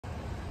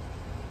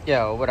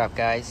Yo, what up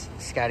guys?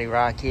 Scotty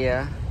Rock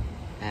here,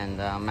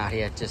 and I'm out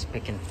here just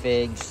picking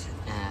figs,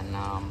 and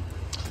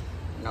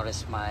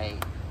notice my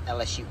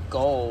L.S.U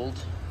Gold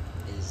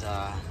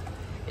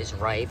is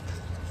ripe.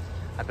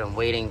 I've been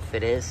waiting for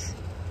this.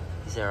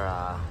 These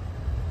are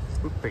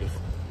pretty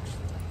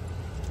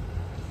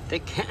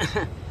thick.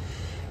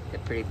 They're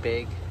pretty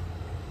big,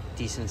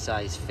 decent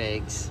sized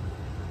figs.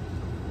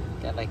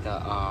 Got like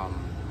a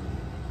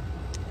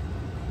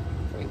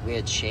very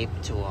weird shape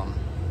to them,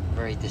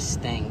 very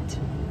distinct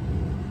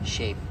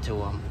shape to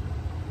them,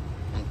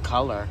 and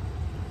color.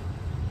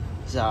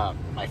 It's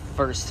my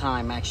first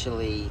time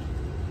actually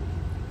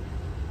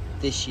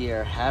this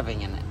year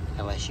having an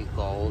L.S.U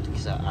Gold,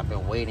 because I've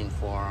been waiting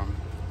for them.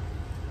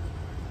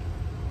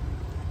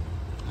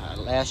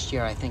 Last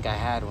year I think I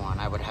had one.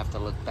 I would have to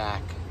look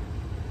back,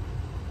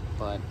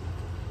 but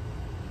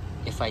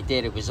if I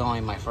did, it was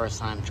only my first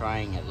time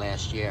trying it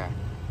last year.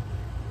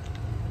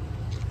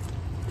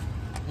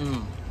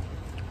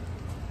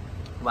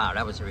 Wow,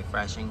 that was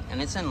refreshing.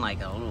 And it's in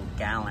like a little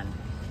gallon.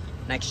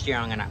 Next year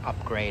I'm gonna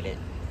upgrade it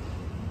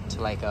to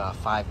like a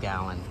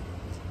 5-gallon,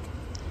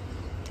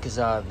 because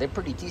they're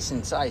pretty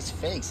decent sized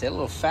figs. They're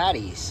little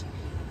fatties,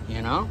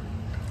 you know?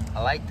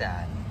 I like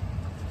that.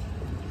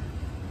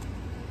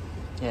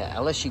 Yeah,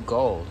 L.S.U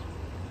Gold.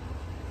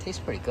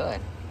 Tastes pretty good.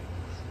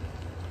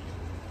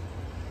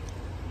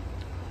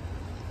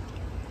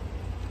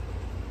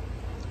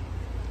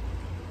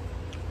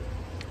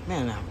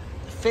 Man,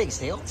 the figs,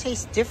 they all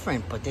taste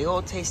different, but they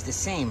all taste the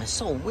same. It's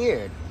so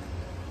weird.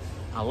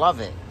 I love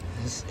it.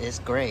 It's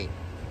great.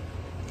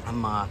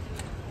 I'm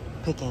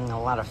picking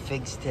a lot of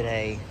figs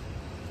today,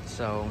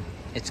 so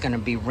it's gonna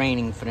be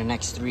raining for the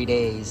next 3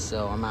 days,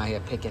 so I'm out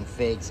here picking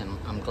figs, and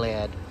I'm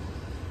glad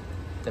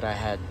that I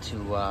had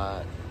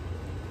to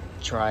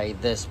try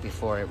this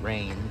before it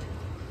rained.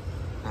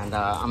 And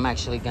I'm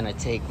actually gonna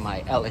take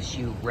my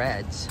L.S.U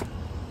Reds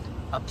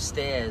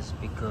upstairs,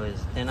 because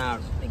they're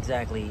not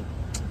exactly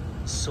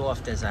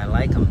soft as I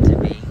like them to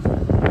be.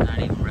 Not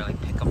even really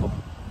pickable.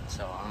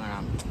 So I'm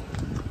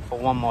gonna, for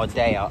one more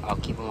day, I'll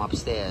keep them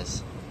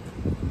upstairs,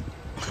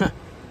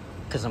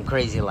 because I'm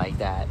crazy like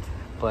that.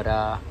 But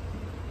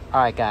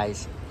alright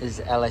guys, this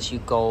is L.S.U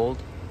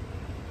Gold.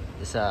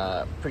 It's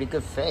a pretty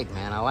good fig,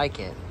 man. I like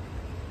it.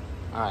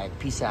 Alright,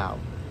 peace out.